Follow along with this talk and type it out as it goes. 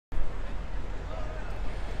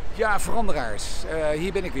Ja, veranderaars.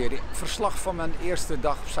 Hier ben ik weer. Verslag van mijn eerste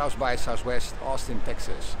dag op South by Southwest, Austin,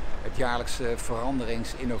 Texas. Het jaarlijkse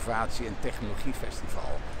veranderings-, innovatie- en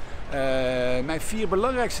technologiefestival. Mijn 4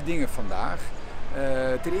 belangrijkste dingen vandaag.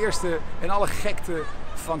 Ten eerste, in alle gekte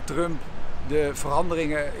van Trump, de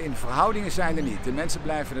veranderingen in verhoudingen zijn er niet. De mensen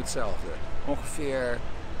blijven hetzelfde. Ongeveer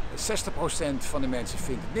 60% van de mensen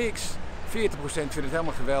vindt het niks. 40% vindt het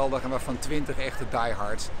helemaal geweldig en waarvan 20 echte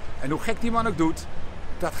diehards. En hoe gek die man ook doet,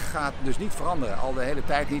 dat gaat dus niet veranderen. Al de hele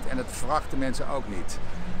tijd niet en dat verwachten mensen ook niet.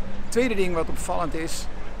 Tweede ding wat opvallend is,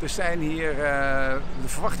 er zijn hier de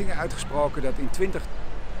verwachtingen uitgesproken dat in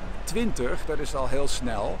 2020, dat is al heel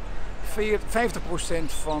snel,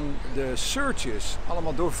 50% van de searches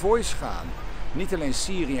allemaal door voice gaan. Niet alleen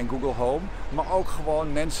Siri en Google Home, maar ook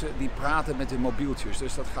gewoon mensen die praten met hun mobieltjes.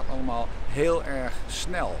 Dus dat gaat allemaal heel erg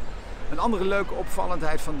snel. Een andere leuke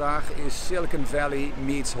opvallendheid vandaag is Silicon Valley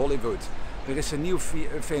meets Hollywood. Er is een nieuw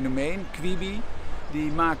fenomeen, Quibi.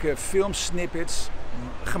 Die maken filmsnippets,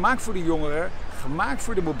 gemaakt voor de jongeren, gemaakt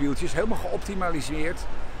voor de mobieltjes, helemaal geoptimaliseerd.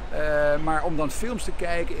 Maar om dan films te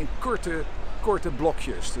kijken in korte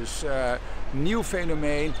blokjes. Dus nieuw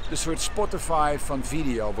fenomeen, een soort Spotify van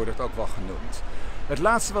video wordt het ook wel genoemd. Het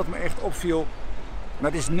laatste wat me echt opviel,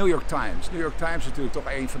 dat is New York Times. New York Times is natuurlijk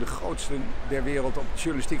toch een van de grootste der wereld op het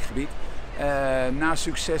journalistiek gebied. Na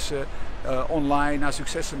successen online, na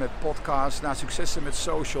successen met podcasts, na successen met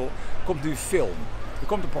social, komt nu film. Er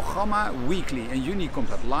komt een programma, Weekly. In juni komt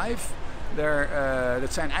dat live.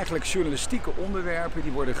 Dat zijn eigenlijk journalistieke onderwerpen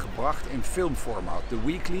die worden gebracht in filmformaat. De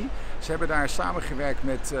Weekly. Ze hebben daar samengewerkt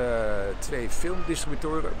met 2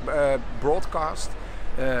 filmdistributoren, Broadcast.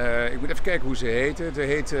 Ik moet even kijken hoe ze heten. Ze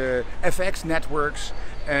heten FX Networks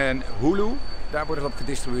en Hulu. Daar wordt het op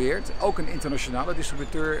gedistribueerd. Ook een internationale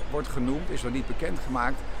distributeur wordt genoemd, is nog niet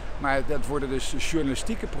bekendgemaakt. Maar dat worden dus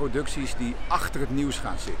journalistieke producties die achter het nieuws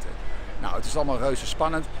gaan zitten. Nou, het is allemaal reuze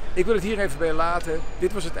spannend. Ik wil het hier even bij laten.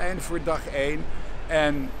 Dit was het einde voor dag 1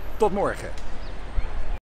 en tot morgen.